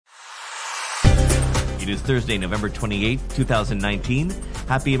It is Thursday, November 28th, 2019.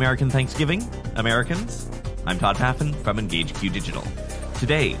 Happy American Thanksgiving, Americans. I'm Todd Paffin from EngageQ Digital.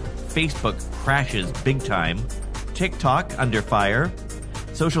 Today, Facebook crashes big time, TikTok under fire,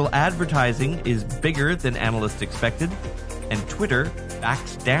 social advertising is bigger than analysts expected, and Twitter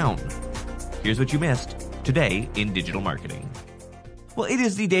backs down. Here's what you missed today in digital marketing. Well, it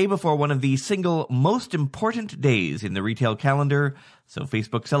is the day before one of the single most important days in the retail calendar, so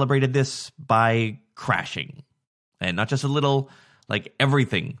Facebook celebrated this by crashing. And not just a little, like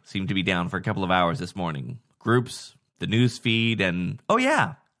everything seemed to be down for a couple of hours this morning. Groups, the news feed, and, oh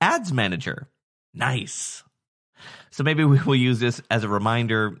yeah, Ads Manager. Nice. So maybe we will use this as a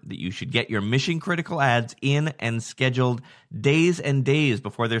reminder that you should get your mission-critical ads in and scheduled days and days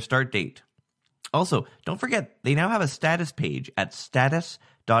before their start date. Also, don't forget, they now have a status page at status.fb.com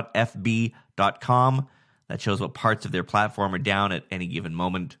that shows what parts of their platform are down at any given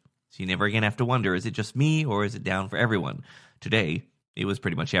moment. So you never again have to wonder, is it just me or is it down for everyone? Today, it was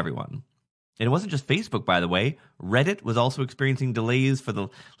pretty much everyone. And it wasn't just Facebook, by the way. Reddit was also experiencing delays for the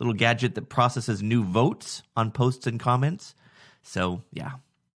little gadget that processes new votes on posts and comments. So, yeah,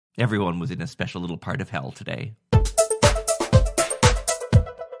 everyone was in a special little part of hell today.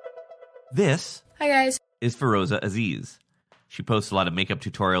 This Hi guys. Is Feroza Aziz. She posts a lot of makeup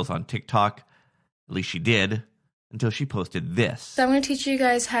tutorials on TikTok. At least she did, until she posted this. So I'm going to teach you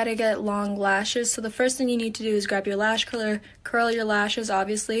guys how to get long lashes. So the first thing you need to do is grab your lash curler, curl your lashes,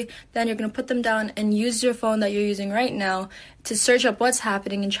 obviously. Then you're going to put them down and use your phone that you're using right now to search up what's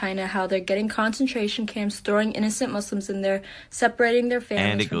happening in China, how they're getting concentration camps, throwing innocent Muslims in there, separating their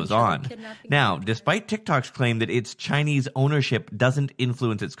families. And it goes on. Now, despite TikTok's claim that its Chinese ownership doesn't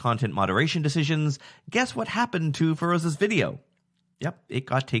influence its content moderation decisions, guess what happened to Feroza's video? Yep, it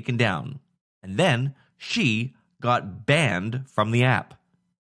got taken down. And then she got banned from the app.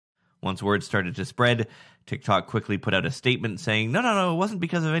 Once word started to spread, TikTok quickly put out a statement saying, no, it wasn't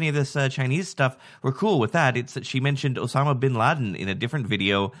because of any of this Chinese stuff. We're cool with that. It's that she mentioned Osama bin Laden in a different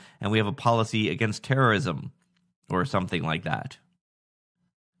video, and we have a policy against terrorism, or something like that.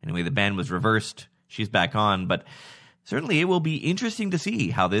 Anyway, the ban was reversed. She's back on, but certainly it will be interesting to see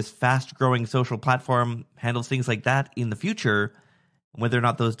how this fast-growing social platform handles things like that in the future, and whether or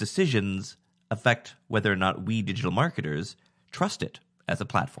not those decisions affect whether or not we digital marketers trust it as a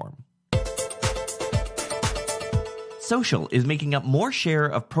platform. Social is making up more share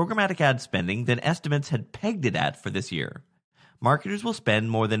of programmatic ad spending than estimates had pegged it at for this year. Marketers will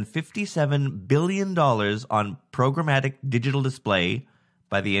spend more than $57 billion on programmatic digital display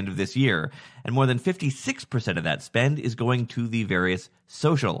by the end of this year, and more than 56% of that spend is going to the various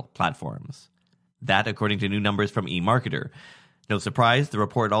social platforms. That, according to new numbers from eMarketer. No surprise, the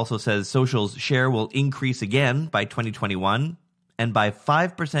report also says social's share will increase again by 2021 and by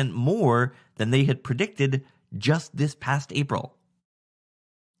 5% more than they had predicted just this past April.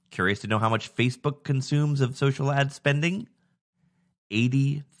 Curious to know how much Facebook consumes of social ad spending?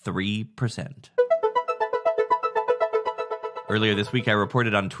 83%. Earlier this week, I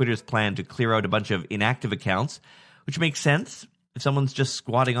reported on Twitter's plan to clear out a bunch of inactive accounts, which makes sense. If someone's just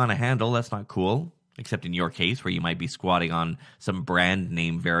squatting on a handle, that's not cool. Except in your case, where you might be squatting on some brand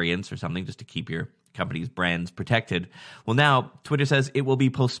name variants or something just to keep your company's brands protected. Well, now, Twitter says it will be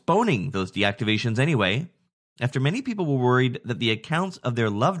postponing those deactivations anyway, after many people were worried that the accounts of their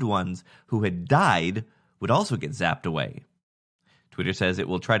loved ones who had died would also get zapped away. Twitter says it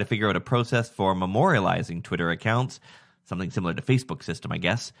will try to figure out a process for memorializing Twitter accounts, something similar to Facebook's system, I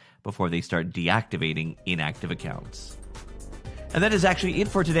guess, before they start deactivating inactive accounts. And that is actually it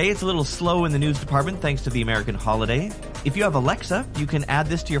for today. It's a little slow in the news department thanks to the American holiday. If you have Alexa, you can add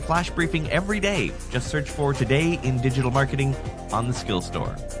this to your flash briefing every day. Just search for Today in Digital Marketing on the Skills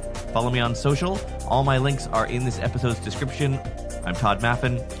Store. Follow me on social. All my links are in this episode's description. I'm Todd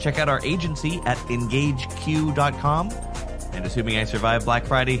Maffin. Check out our agency at EngageQ.com. And assuming I survive Black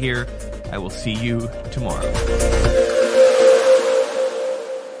Friday here, I will see you tomorrow.